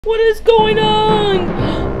What is going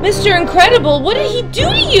on? Mr. Incredible, what did he do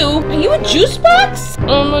to you? Are you a juice box?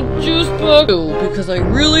 I'm a juice box because I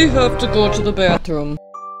really have to go to the bathroom.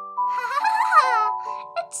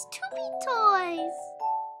 It's Tubi Toys.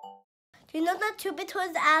 Do you know that Tubi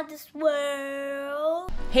Toys are out of this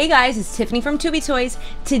world? Hey guys, it's Tiffany from Tubi Toys.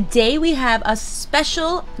 Today we have a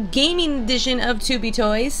special gaming edition of Tubi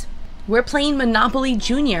Toys. We're playing Monopoly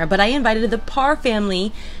Junior, but I invited the Parr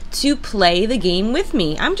family to play the game with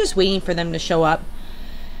me. I'm just waiting for them to show up.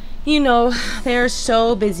 You know, they're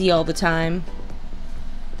so busy all the time.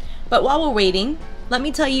 But while we're waiting, let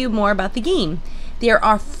me tell you more about the game. There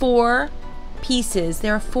are 4 pieces.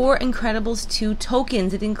 There are 4 Incredibles 2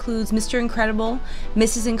 tokens. It includes Mr. Incredible,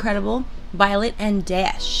 Mrs. Incredible, Violet, and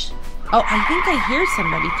Dash. Oh, I think I hear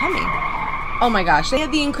somebody coming. Oh my gosh, they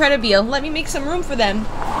have the Incredibile. Let me make some room for them.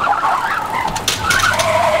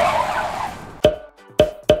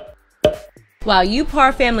 Wow, you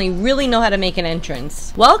Parr family really know how to make an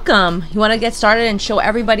entrance. Welcome! You want to get started and show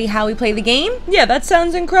everybody how we play the game? Yeah, that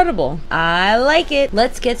sounds incredible. I like it.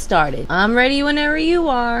 Let's get started. I'm ready whenever you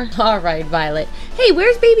are. Alright, Violet. Hey,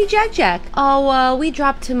 where's baby Jack Jack? Oh, we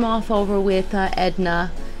dropped him off over with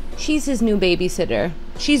Edna. She's his new babysitter.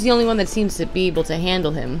 She's the only one that seems to be able to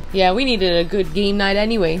handle him. Yeah, we needed a good game night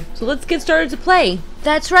anyway. So let's get started to play.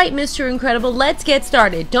 That's right, Mr. Incredible. Let's get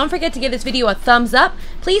started. Don't forget to give this video a thumbs up.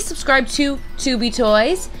 Please subscribe to Tubi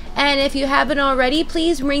Toys. And if you haven't already,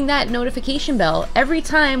 please ring that notification bell. Every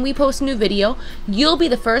time we post a new video, you'll be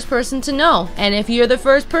the first person to know. And if you're the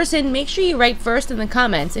first person, make sure you write first in the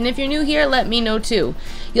comments. And if you're new here, let me know too.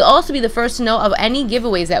 You'll also be the first to know of any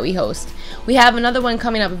giveaways that we host. We have another one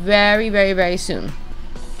coming up very, very, very soon.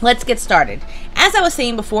 Let's get started. As I was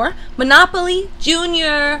saying before, Monopoly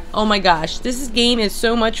Junior. Oh my gosh, this game is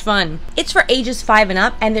so much fun. It's for ages 5 and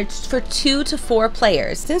up, and it's for 2 to 4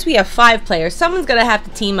 players. Since we have 5 players, someone's gonna have to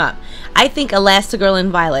team up. I think Elastigirl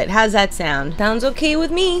and Violet. How's that sound? Sounds okay with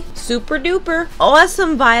me. Super duper.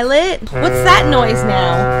 Awesome, Violet. What's that noise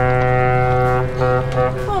now?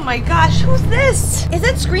 Oh my gosh, who's this? Is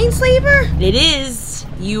that Screenslaver? It is.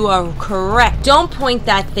 You are correct. Don't point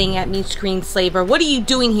that thing at me, Screenslaver. What are you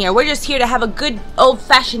doing here? We're just here to have a good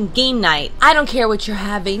old-fashioned game night. I don't care what you're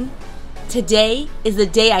having. Today is the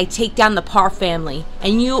day I take down the Parr family,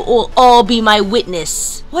 and you will all be my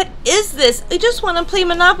witness. What is this? I just want to play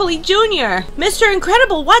Monopoly Junior. Mr.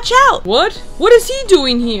 Incredible, watch out. What? What is he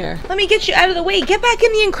doing here? Let me get you out of the way. Get back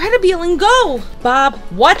in the Incredibile and go. Bob,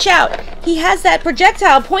 watch out. He has that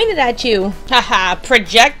projectile pointed at you. Haha,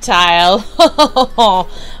 projectile.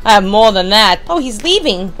 I have more than that. Oh, he's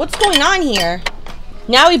leaving. What's going on here?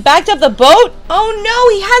 Now he backed up the boat? Oh no,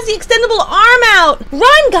 he has the extendable arm out!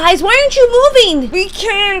 Run, guys! Why aren't you moving? We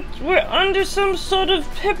can't! We're under some sort of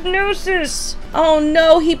hypnosis! Oh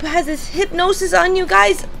no, he has this hypnosis on you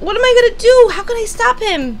guys! What am I gonna do? How can I stop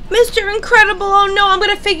him? Mr. Incredible, oh no, I'm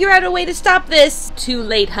gonna figure out a way to stop this! Too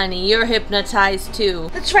late, honey, you're hypnotized too.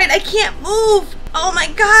 That's right, I can't move! Oh my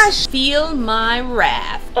gosh! Feel my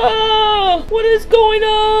wrath. Oh, what is going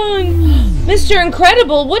on? Mr.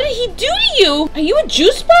 Incredible, what did he do to you? Are you a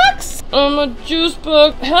juice box? I'm a juice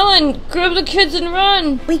box. Helen, grab the kids and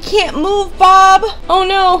run. We can't move, Bob. Oh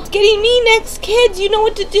no, it's getting me next. Kids, you know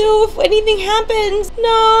what to do if anything happens.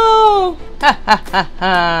 No. Ha ha ha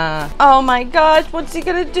ha. Oh my gosh, what's he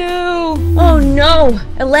gonna do? Oh no,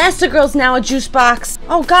 Elastigirl's now a juice box.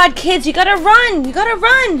 Oh god, kids, you gotta run. You gotta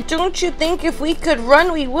run. Don't you think if we could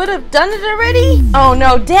run, we would have done it already? Oh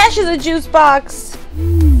no, Dash is a juice box.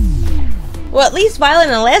 Well, at least Violet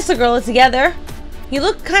and Elastigirl are together. You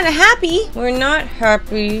look kind of happy. We're not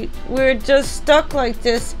happy. We're just stuck like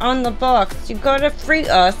this on the box. You gotta free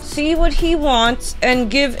us. See what he wants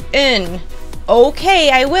and give in. Okay,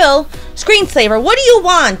 I will. Screenslaver, what do you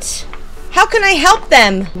want? How can I help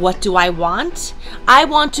them? What do I want? I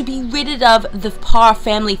want to be rid of the Parr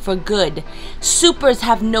family for good. Supers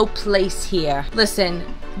have no place here. Listen,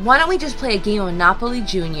 why don't we just play a game of Monopoly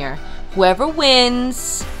Junior? Whoever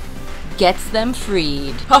wins gets them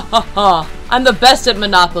freed. Ha ha ha! I'm the best at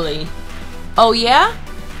Monopoly. Oh yeah?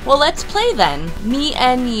 Well, let's play then. Me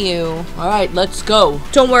and you. Alright, let's go.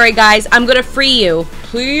 Don't worry, guys. I'm gonna free you.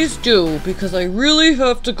 Please do, because I really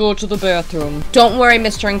have to go to the bathroom. Don't worry,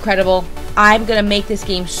 Mr. Incredible. I'm gonna make this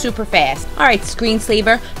game super fast. Alright,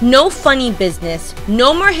 Screenslaver. No funny business.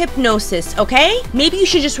 No more hypnosis, okay? Maybe you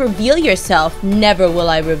should just reveal yourself. Never will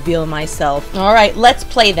I reveal myself. Alright, let's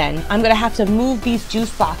play then. I'm gonna have to move these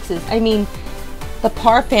juice boxes. I mean, the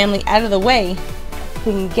Parr family out of the way.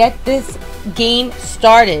 We can get this game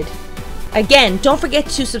started. Again, don't forget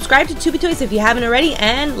to subscribe to Tubi Toys if you haven't already,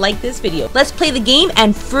 and like this video. Let's play the game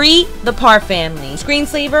and free the Parr family.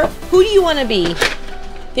 Screenslaver, who do you want to be?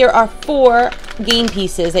 There are 4 game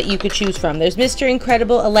pieces that you could choose from. There's Mr.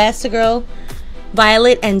 Incredible, Elastigirl,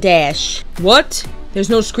 Violet, and Dash. What? There's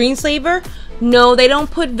no Screenslaver? No, they don't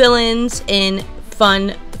put villains in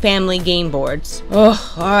fun family game boards.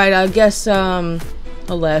 Oh, alright, I guess,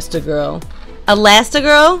 Elastigirl.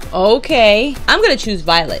 Elastigirl? Okay. I'm gonna choose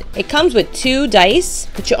Violet. It comes with 2 dice,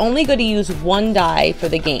 but you're only gonna use 1 die for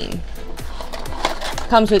the game.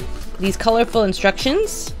 Comes with these colorful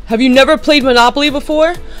instructions. Have you never played Monopoly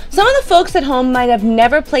before? Some of the folks at home might have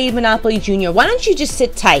never played Monopoly Junior. Why don't you just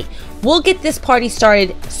sit tight? We'll get this party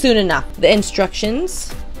started soon enough. The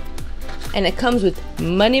instructions. And it comes with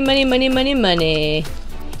money, money, money, money, money.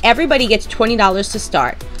 Everybody gets $20 to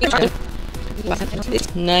start.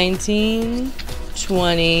 19,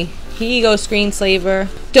 20. Here you go, Screenslaver.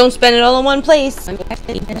 Don't spend it all in one place.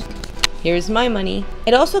 Here's my money.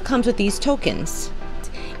 It also comes with these tokens.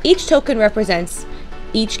 Each token represents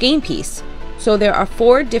each game piece. So there are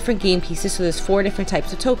 4 different game pieces, so there's 4 different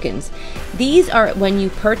types of tokens. These are when you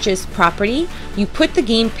purchase property, you put the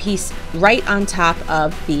game piece right on top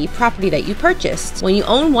of the property that you purchased. When you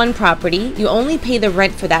own one property, you only pay the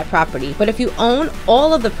rent for that property. But if you own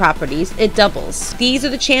all of the properties, it doubles. These are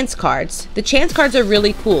the chance cards. The chance cards are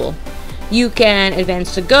really cool. You can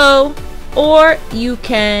advance to go, or you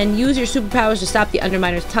can use your superpowers to stop the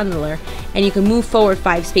Underminer's tunneler, and you can move forward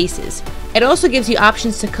 5 spaces. It also gives you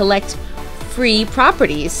options to collect free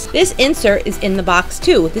properties. This insert is in the box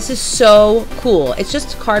too. This is so cool. It's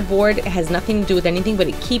just cardboard. It has nothing to do with anything, but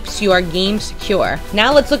it keeps your game secure.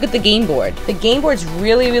 Now let's look at the game board. The game board's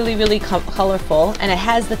really, really, really colorful, and it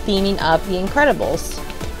has the theming of The Incredibles.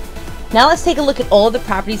 Now let's take a look at all the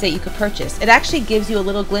properties that you could purchase. It actually gives you a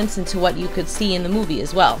little glimpse into what you could see in the movie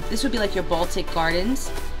as well. This would be like your Baltic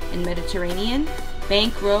Gardens and Mediterranean,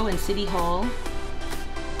 Bank Row and City Hall,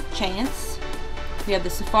 Chance. We have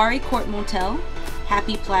the Safari Court Motel,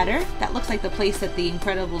 Happy Platter. That looks like the place that the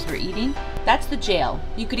Incredibles were eating. That's the jail.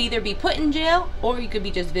 You could either be put in jail or you could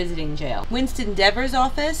be just visiting jail. Winston Dever's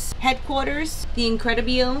office, headquarters, the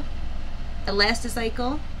Incredibile,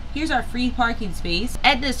 Elasticycle. Here's our free parking space.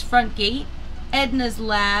 Edna's front gate, Edna's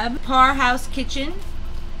lab, Parr House kitchen,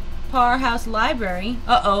 Parr House library.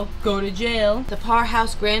 Uh-oh, go to jail. The Parr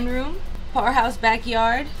House grand room, Parr House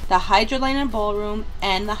backyard, the Hydroliner ballroom,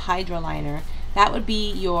 and the Hydroliner. That would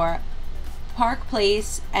be your Park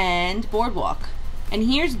Place and Boardwalk. And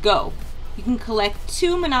here's Go. You can collect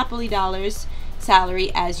 2 Monopoly dollars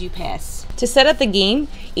salary as you pass. To set up the game,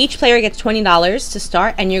 each player gets $20 to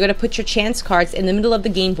start, and you're going to put your chance cards in the middle of the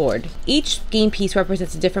game board. Each game piece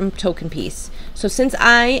represents a different token piece. So since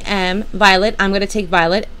I am Violet, I'm going to take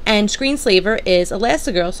Violet, and Screenslaver is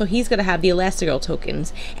Elastigirl, so he's going to have the Elastigirl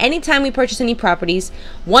tokens. Anytime we purchase any properties,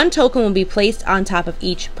 1 token will be placed on top of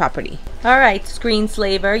each property. Alright,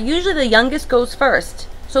 Screenslaver, usually the youngest goes first.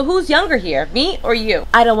 So who's younger here, me or you?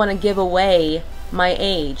 I don't want to give away my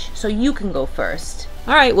age, so you can go first.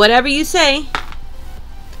 Alright, whatever you say.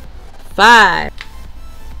 5.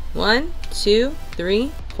 1, 2,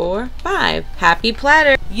 3, 4, 5. Happy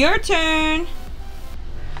Platter. Your turn.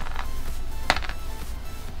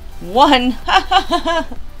 1.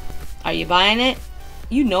 Are you buying it?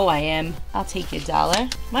 You know I am. I'll take your dollar.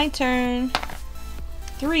 My turn.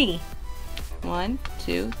 3. 1,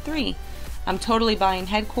 2, 3. I'm totally buying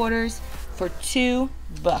headquarters for $2.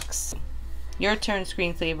 Your turn,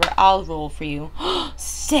 Screenslaver. I'll roll for you.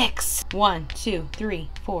 6. 1, 2, 3,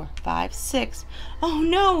 4, 5, 6. Oh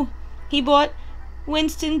no! He bought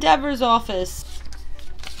Winston Dever's office.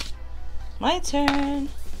 My turn.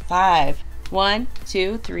 5. 1,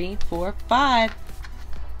 2, 3, 4, 5.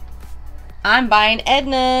 I'm buying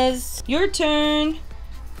Edna's. Your turn.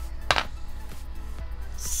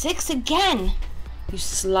 6 again. You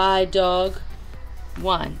sly dog.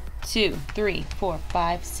 1, 2, 3, 4,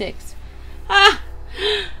 5, 6. Ah!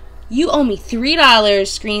 You owe me $3,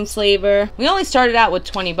 Screenslaver. We only started out with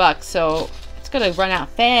 $20, so it's gonna run out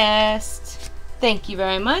fast. Thank you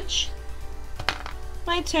very much.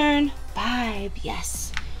 My turn. 5.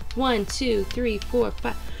 Yes. 1, 2, 3, 4,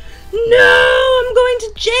 5. No! I'm going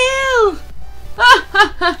to jail!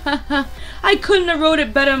 I couldn't have wrote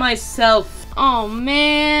it better myself. Oh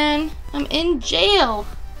man, I'm in jail.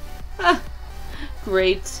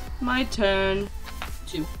 Great. My turn.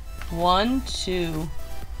 2. 1, 2.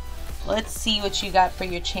 Let's see what you got for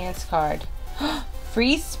your chance card.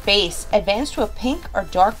 Free space. Advance to a pink or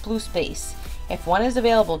dark blue space. If one is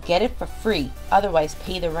available, get it for free. Otherwise,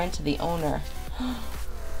 pay the rent to the owner.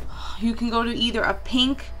 You can go to either a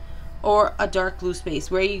pink or a dark blue space.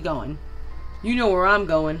 Where are you going? You know where I'm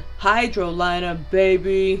going. Hydroliner,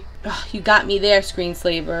 baby. You got me there,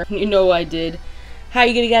 Screenslaver. You know I did. How are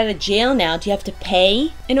you gonna get out of jail now? Do you have to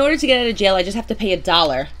pay? In order to get out of jail, I just have to pay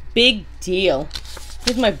 $1. Big deal.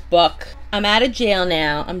 Here's my book. I'm out of jail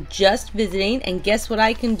now. I'm just visiting, and guess what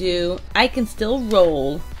I can do? I can still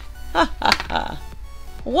roll. Ha ha ha.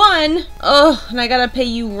 1. Oh, and I gotta pay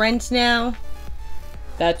you rent now.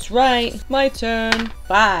 That's right. My turn.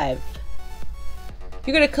 5.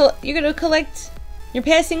 You're gonna collect your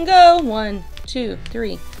pass and go. 1, 2,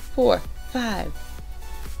 3, 4, 5.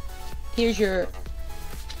 Here's your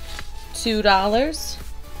 $2.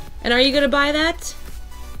 And are you gonna buy that?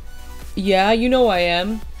 Yeah, you know I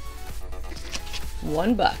am.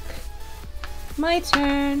 $1. My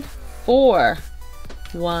turn. 4.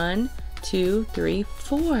 1, 2, 3,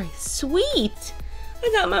 4. Sweet! I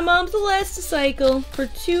got my mom's Elasticycle for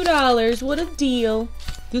 $2. What a deal.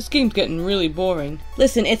 This game's getting really boring.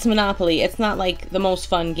 Listen, it's Monopoly. It's not like the most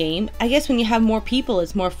fun game. I guess when you have more people,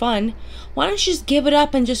 it's more fun. Why don't you just give it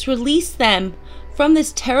up and just release them from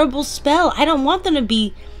this terrible spell? I don't want them to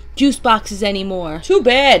be juice boxes anymore. Too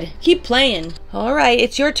bad. Keep playing. Alright,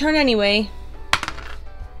 it's your turn anyway.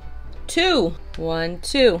 2. 1,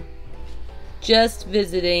 2. Just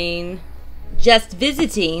visiting. Just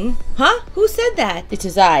visiting? Huh? Who said that? It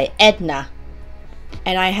is I, Edna.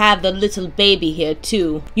 And I have the little baby here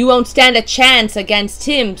too. You won't stand a chance against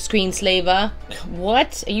him, Screenslaver.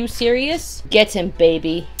 What? Are you serious? Get him,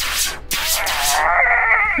 baby.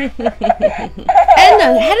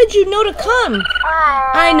 Edna, how did you know to come?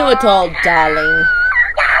 I know it all, darling.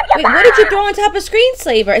 Wait, what did you throw on top of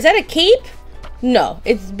Screenslaver? Is that a cape? No,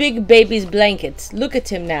 it's Big Baby's blankets. Look at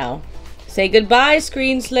him now. Say goodbye,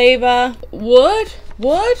 Screenslaver. What?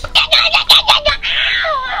 What?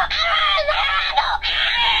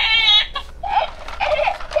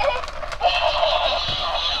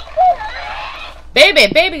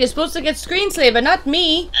 Baby, you're supposed to get Screenslaver, not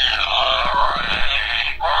me.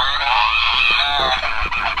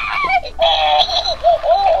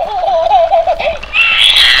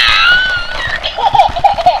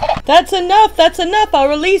 That's enough, I'll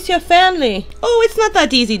release your family. Oh, it's not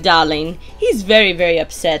that easy, darling. He's very, very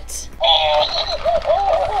upset.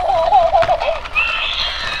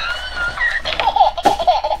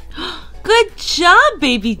 Good job,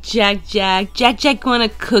 baby Jack. Jack, want a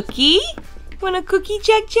cookie? Want a cookie,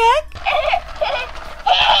 Jack?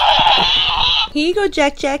 Here you go,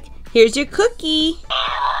 Jack. Here's your cookie.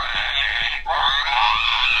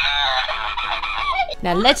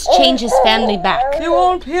 Now let's change his family back. You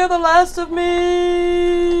won't hear the last of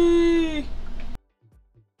me.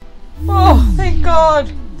 Oh, thank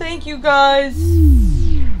God. Thank you, guys.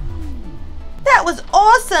 That was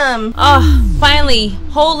awesome. Oh, finally,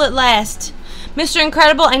 whole at last. Mr.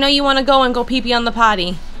 Incredible, I know you want to go pee-pee on the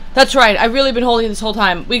potty. That's right, I've really been holding this whole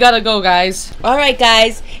time. We gotta go, guys. Alright,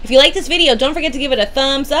 guys. If you like this video, don't forget to give it a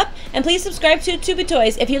thumbs up. And please subscribe to Tubi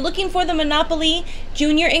Toys. If you're looking for the Monopoly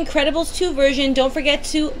Junior Incredibles 2 version, don't forget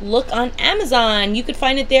to look on Amazon. You could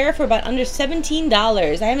find it there for about under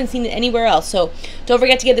 $17. I haven't seen it anywhere else. So don't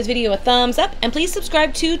forget to give this video a thumbs up. And please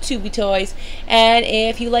subscribe to Tubi Toys. And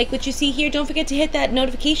if you like what you see here, don't forget to hit that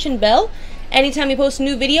notification bell. Anytime we post a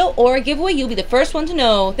new video or a giveaway, you'll be the first one to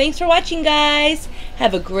know. Thanks for watching, guys.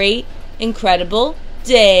 Have a great, incredible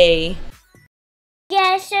day.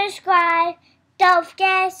 Yeah, subscribe. Don't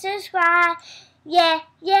forget to subscribe. Yeah.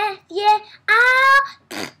 Don't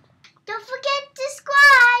forget to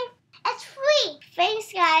subscribe. It's free.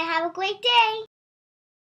 Thanks, guys. Have a great day.